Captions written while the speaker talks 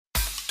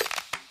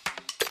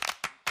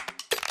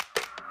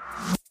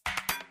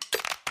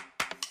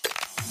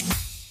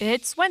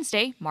It's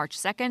Wednesday, March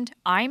 2nd.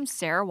 I'm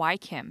Sarah Y.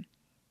 Kim.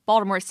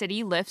 Baltimore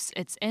City lifts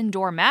its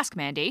indoor mask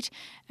mandate,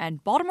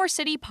 and Baltimore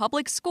City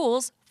Public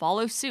Schools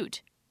follow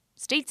suit.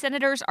 State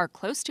senators are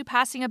close to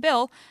passing a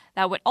bill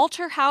that would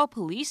alter how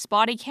police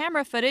body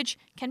camera footage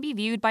can be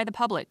viewed by the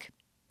public.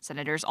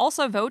 Senators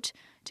also vote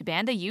to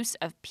ban the use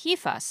of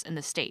PFAS in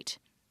the state.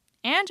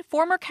 And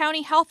former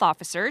county health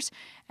officers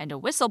and a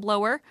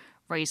whistleblower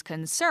raised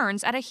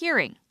concerns at a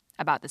hearing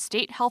about the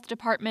state health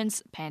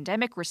department's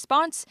pandemic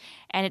response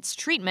and its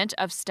treatment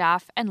of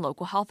staff and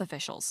local health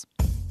officials.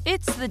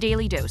 It's the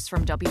Daily Dose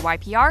from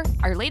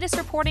WYPR, our latest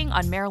reporting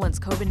on Maryland's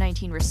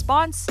COVID-19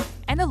 response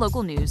and the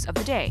local news of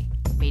the day,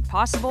 made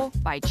possible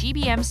by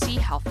GBMC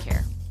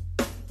Healthcare.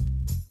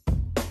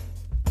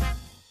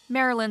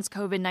 Maryland's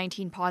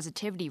COVID-19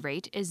 positivity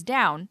rate is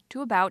down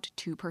to about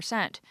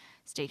 2%.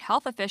 State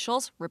health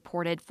officials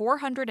reported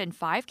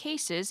 405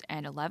 cases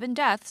and 11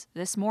 deaths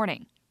this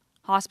morning.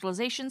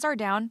 Hospitalizations are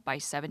down by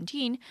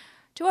 17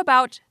 to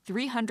about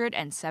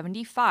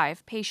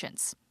 375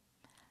 patients.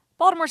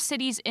 Baltimore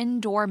City's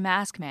indoor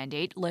mask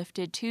mandate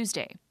lifted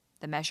Tuesday.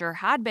 The measure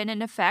had been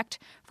in effect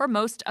for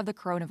most of the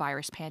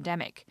coronavirus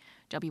pandemic.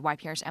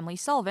 WYPR's Emily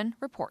Sullivan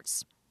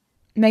reports.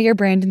 Mayor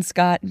Brandon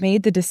Scott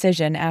made the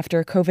decision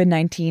after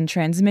COVID-19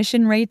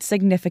 transmission rates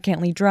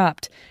significantly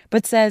dropped,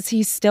 but says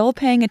he's still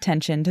paying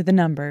attention to the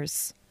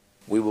numbers.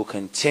 We will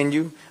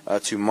continue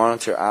to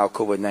monitor our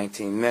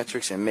COVID-19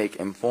 metrics and make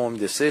informed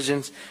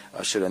decisions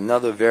should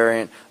another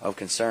variant of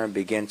concern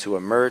begin to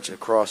emerge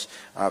across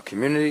our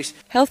communities.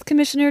 Health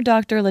Commissioner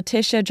Dr.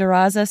 Letitia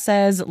Jaraza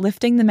says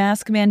lifting the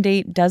mask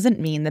mandate doesn't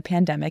mean the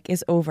pandemic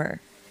is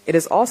over. It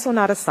is also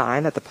not a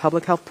sign that the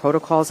public health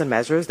protocols and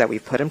measures that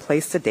we've put in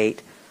place to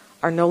date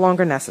are no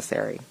longer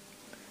necessary.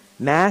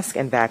 Masks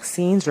and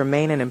vaccines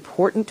remain an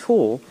important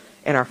tool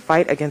in our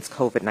fight against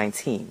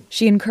COVID-19.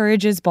 She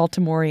encourages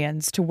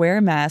Baltimoreans to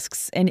wear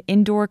masks in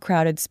indoor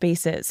crowded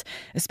spaces,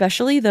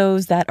 especially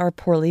those that are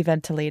poorly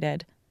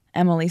ventilated.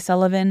 Emily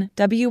Sullivan,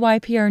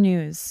 WYPR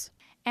News.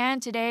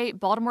 And today,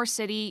 Baltimore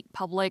City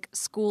public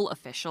school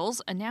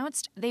officials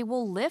announced they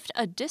will lift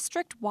a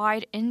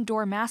district-wide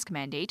indoor mask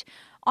mandate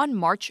on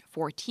March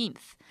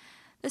 14th.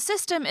 The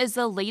system is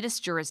the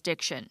latest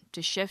jurisdiction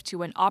to shift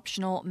to an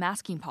optional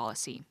masking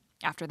policy,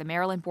 after the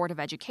Maryland Board of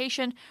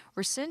Education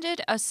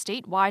rescinded a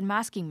statewide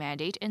masking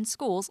mandate in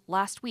schools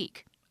last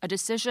week, a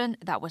decision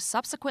that was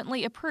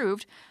subsequently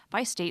approved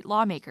by state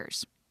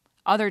lawmakers.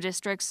 Other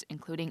districts,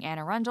 including Anne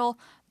Arundel,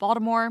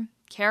 Baltimore,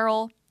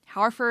 Carroll,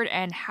 Harford,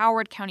 and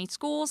Howard County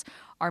Schools,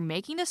 are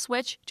making the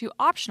switch to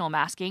optional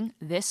masking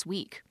this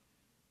week.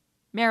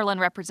 Maryland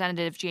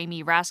Representative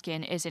Jamie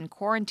Raskin is in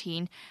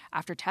quarantine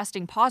after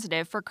testing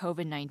positive for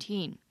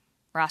COVID-19.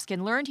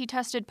 Raskin learned he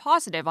tested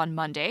positive on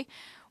Monday,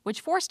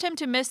 which forced him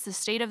to miss the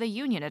State of the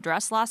Union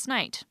address last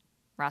night.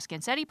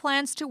 Raskin said he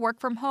plans to work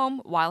from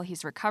home while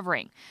he's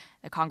recovering.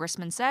 The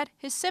congressman said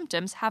his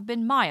symptoms have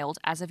been mild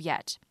as of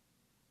yet.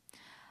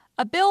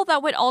 A bill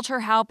that would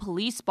alter how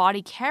police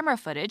body camera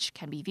footage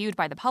can be viewed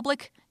by the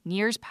public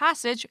nears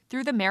passage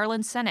through the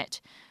Maryland Senate.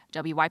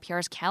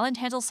 WYPR's Callan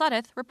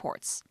Hansel-Sudeth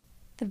reports.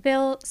 The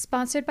bill,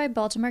 sponsored by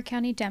Baltimore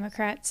County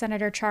Democrat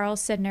Senator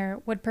Charles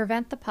Sidner, would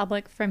prevent the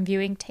public from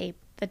viewing tape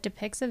that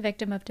depicts a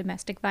victim of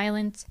domestic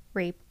violence,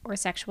 rape, or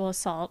sexual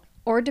assault,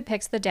 or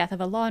depicts the death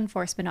of a law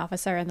enforcement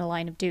officer in the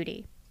line of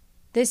duty.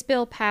 This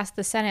bill passed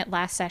the Senate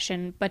last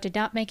session, but did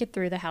not make it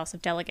through the House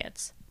of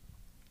Delegates.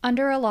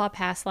 Under a law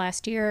passed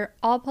last year,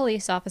 all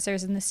police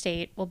officers in the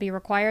state will be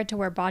required to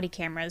wear body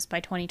cameras by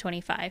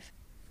 2025.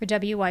 For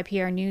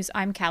WYPR News,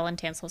 I'm Callan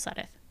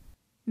Hansel-Sudeth.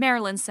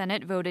 Maryland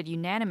Senate voted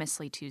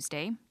unanimously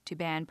Tuesday to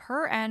ban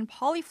per- and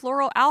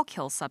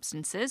polyfluoroalkyl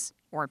substances,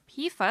 or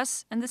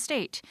PFAS, in the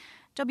state.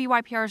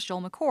 WYPR's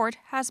Joel McCord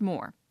has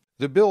more.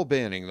 The bill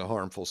banning the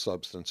harmful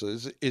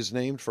substances is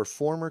named for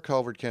former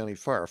Calvert County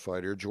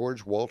firefighter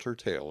George Walter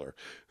Taylor,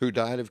 who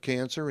died of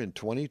cancer in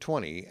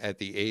 2020 at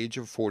the age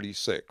of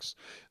 46.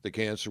 The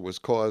cancer was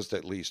caused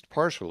at least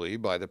partially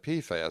by the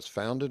PFAS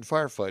found in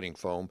firefighting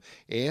foam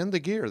and the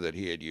gear that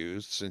he had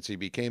used since he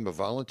became a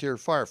volunteer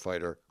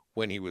firefighter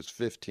when he was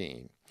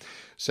 15.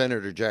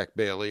 Senator Jack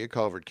Bailey, a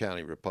Calvert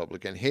County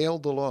Republican,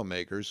 hailed the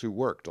lawmakers who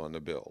worked on the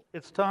bill.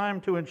 It's time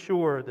to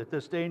ensure that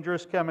this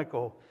dangerous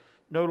chemical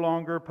no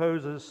longer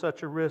poses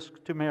such a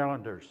risk to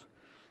Marylanders,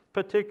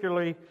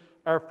 particularly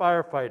our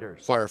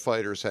firefighters.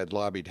 Firefighters had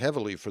lobbied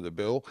heavily for the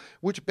bill,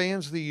 which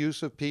bans the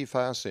use of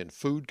PFAS in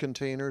food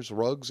containers,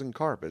 rugs, and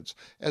carpets,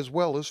 as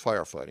well as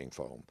firefighting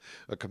foam.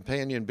 A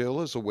companion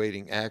bill is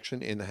awaiting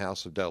action in the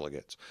House of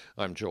Delegates.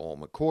 I'm Joel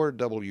McCord,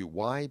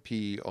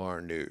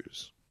 WYPR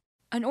News.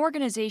 An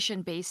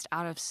organization based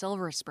out of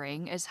Silver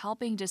Spring is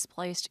helping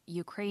displaced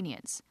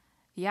Ukrainians.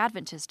 The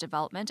Adventist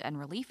Development and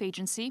Relief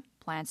Agency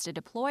plans to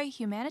deploy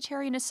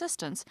humanitarian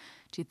assistance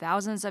to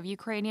thousands of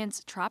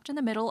Ukrainians trapped in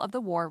the middle of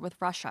the war with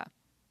Russia.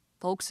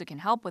 Folks who can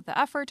help with the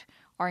effort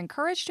are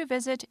encouraged to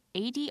visit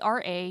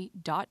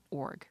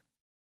adra.org.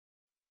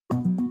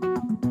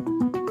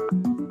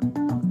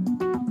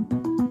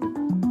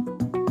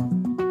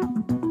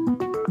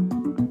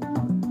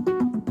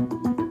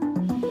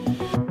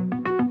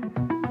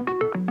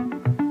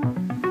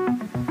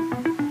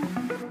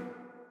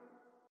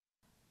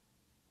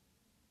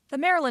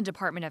 The Maryland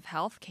Department of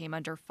Health came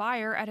under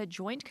fire at a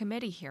joint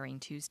committee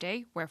hearing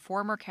Tuesday where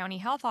former county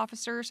health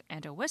officers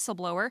and a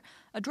whistleblower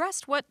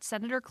addressed what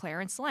Senator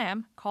Clarence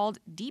Lamb called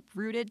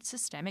deep-rooted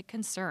systemic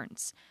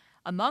concerns.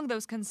 Among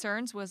those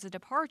concerns was the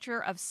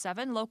departure of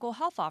 7 local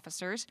health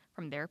officers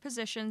from their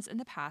positions in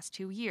the past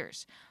 2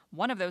 years.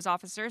 One of those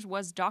officers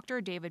was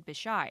Dr. David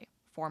Bishai,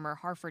 former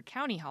Harford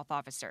County health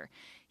officer.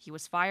 He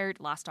was fired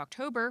last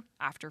October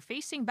after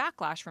facing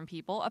backlash from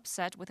people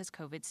upset with his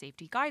COVID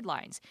safety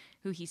guidelines,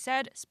 who he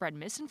said spread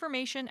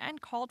misinformation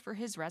and called for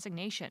his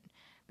resignation.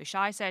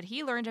 Bishai said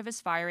he learned of his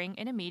firing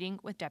in a meeting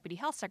with Deputy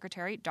Health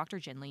Secretary Dr.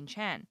 Jinlene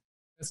Chan.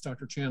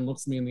 Dr. Chan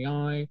looks me in the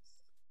eye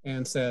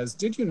and says,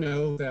 "Did you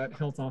know that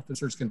health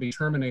officers can be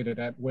terminated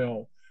at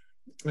will?"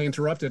 I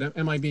interrupted,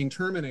 "Am I being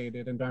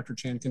terminated?" And Dr.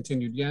 Chan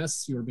continued,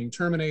 "Yes, you are being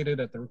terminated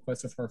at the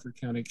request of Harford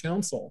County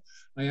Council."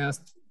 I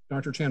asked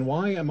Dr. Chan,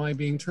 "Why am I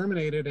being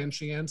terminated?" And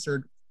she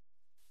answered,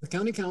 "The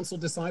county council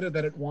decided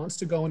that it wants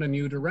to go in a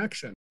new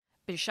direction."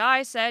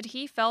 Bishai said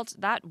he felt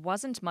that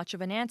wasn't much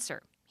of an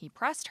answer. He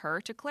pressed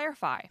her to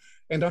clarify.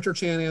 And Dr.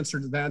 Chan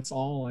answered, "That's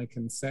all I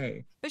can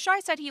say."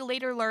 Bishai said he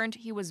later learned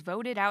he was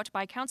voted out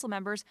by council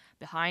members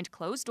behind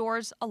closed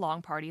doors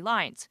along party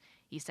lines.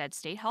 He said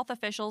state health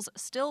officials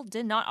still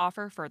did not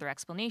offer further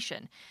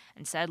explanation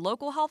and said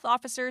local health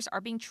officers are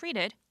being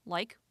treated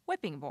like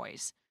whipping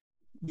boys.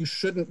 You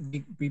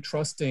shouldn't be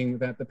trusting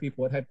that the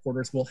people at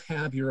headquarters will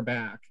have your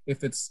back.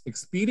 If it's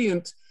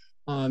expedient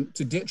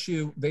to ditch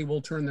you, they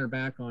will turn their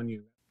back on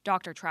you.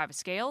 Dr.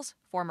 Travis Gales,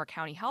 former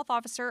county health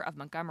officer of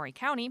Montgomery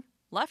County,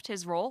 left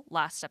his role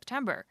last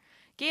September.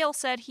 Gale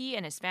said he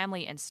and his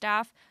family and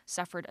staff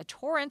suffered a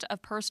torrent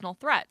of personal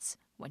threats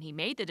when he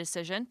made the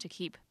decision to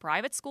keep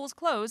private schools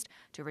closed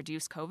to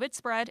reduce COVID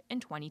spread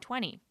in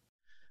 2020.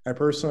 I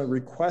personally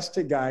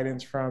requested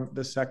guidance from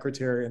the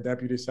secretary and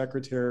deputy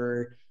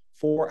secretary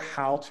for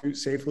how to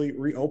safely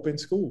reopen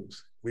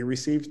schools. We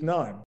received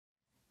none.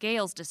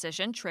 Gale's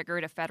decision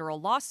triggered a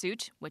federal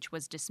lawsuit, which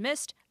was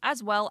dismissed,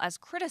 as well as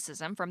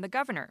criticism from the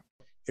governor.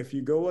 If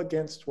you go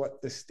against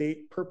what the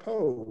state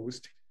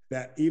proposed,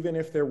 that even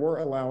if there were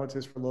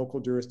allowances for local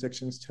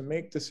jurisdictions to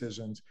make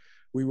decisions,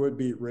 we would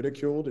be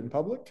ridiculed in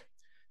public,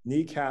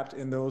 kneecapped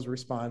in those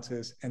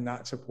responses, and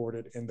not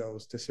supported in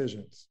those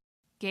decisions.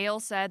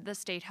 Gale said the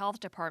state health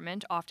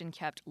department often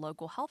kept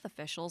local health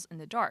officials in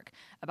the dark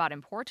about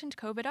important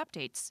COVID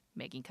updates,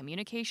 making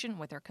communication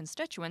with their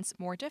constituents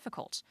more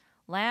difficult.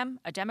 Lamb,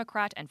 a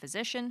Democrat and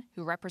physician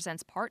who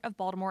represents part of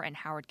Baltimore and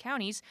Howard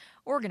counties,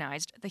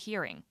 organized the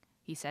hearing.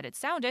 He said it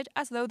sounded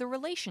as though the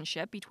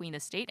relationship between the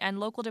state and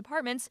local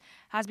departments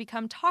has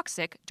become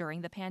toxic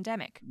during the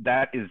pandemic.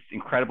 That is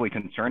incredibly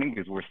concerning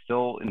because we're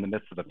still in the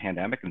midst of a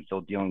pandemic and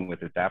still dealing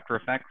with its after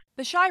effects.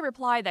 Bishai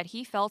replied that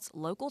he felt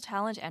local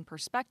talent and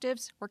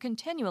perspectives were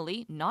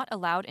continually not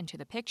allowed into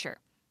the picture.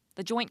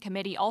 The Joint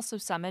Committee also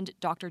summoned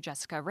Dr.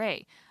 Jessica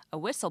Ray, a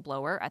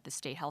whistleblower at the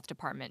State Health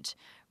Department.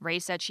 Ray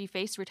said she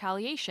faced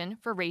retaliation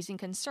for raising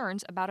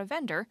concerns about a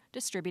vendor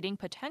distributing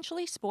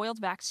potentially spoiled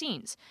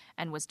vaccines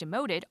and was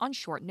demoted on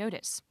short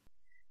notice.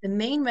 The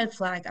main red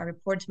flag I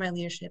reported to my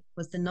leadership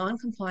was the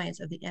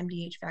non-compliance of the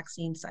MDH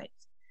vaccine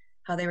sites,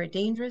 how they were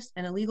dangerous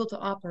and illegal to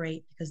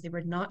operate because they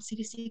were not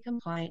CDC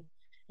compliant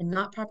and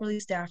not properly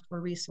staffed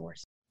or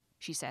resourced.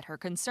 She said her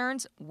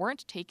concerns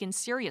weren't taken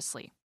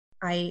seriously.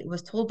 I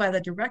was told by the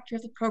director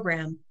of the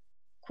program,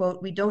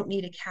 quote, "We don't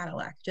need a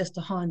Cadillac, just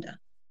a Honda."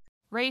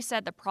 Ray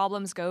said the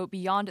problems go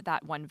beyond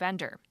that one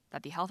vendor,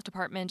 that the health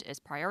department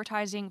is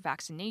prioritizing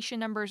vaccination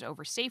numbers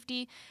over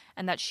safety,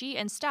 and that she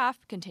and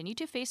staff continue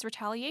to face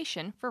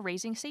retaliation for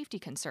raising safety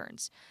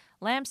concerns.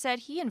 Lamb said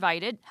he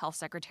invited Health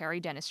Secretary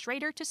Dennis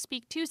Schrader to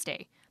speak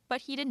Tuesday,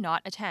 but he did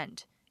not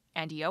attend.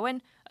 Andy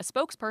Owen, a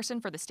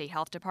spokesperson for the State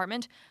Health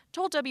Department,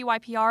 told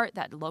WYPR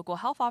that local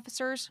health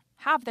officers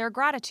have their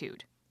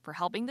gratitude for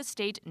helping the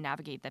state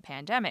navigate the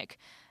pandemic,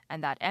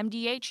 and that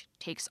MDH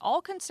takes all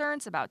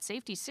concerns about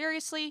safety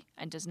seriously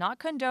and does not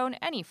condone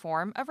any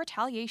form of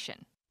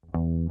retaliation.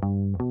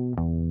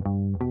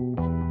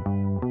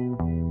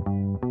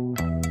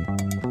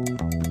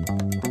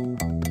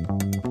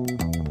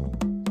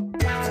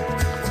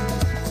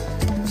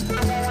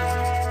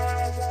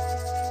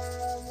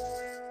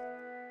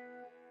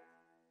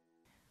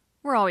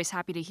 We're always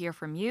happy to hear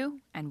from you,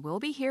 and we'll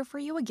be here for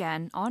you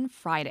again on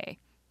Friday.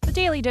 The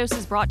Daily Dose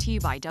is brought to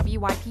you by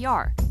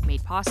WYPR,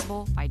 made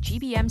possible by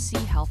GBMC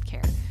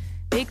Healthcare.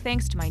 Big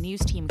thanks to my news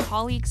team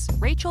colleagues,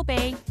 Rachel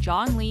Bay,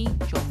 John Lee,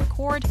 Joel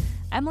McCord,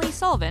 Emily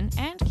Sullivan,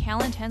 and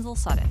Callan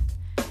Tenzel-Sudden.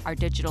 Our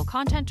digital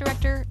content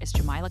director is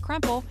Jamila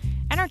Krempel,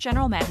 and our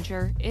general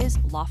manager is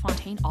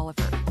LaFontaine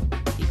Oliver.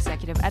 The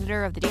executive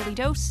editor of The Daily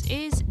Dose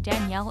is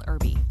Danielle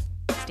Irby.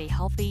 Stay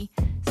healthy,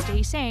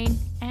 stay sane,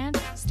 and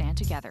stand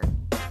together.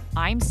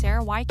 I'm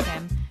Sarah Y.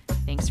 Kim.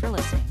 Thanks for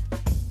listening.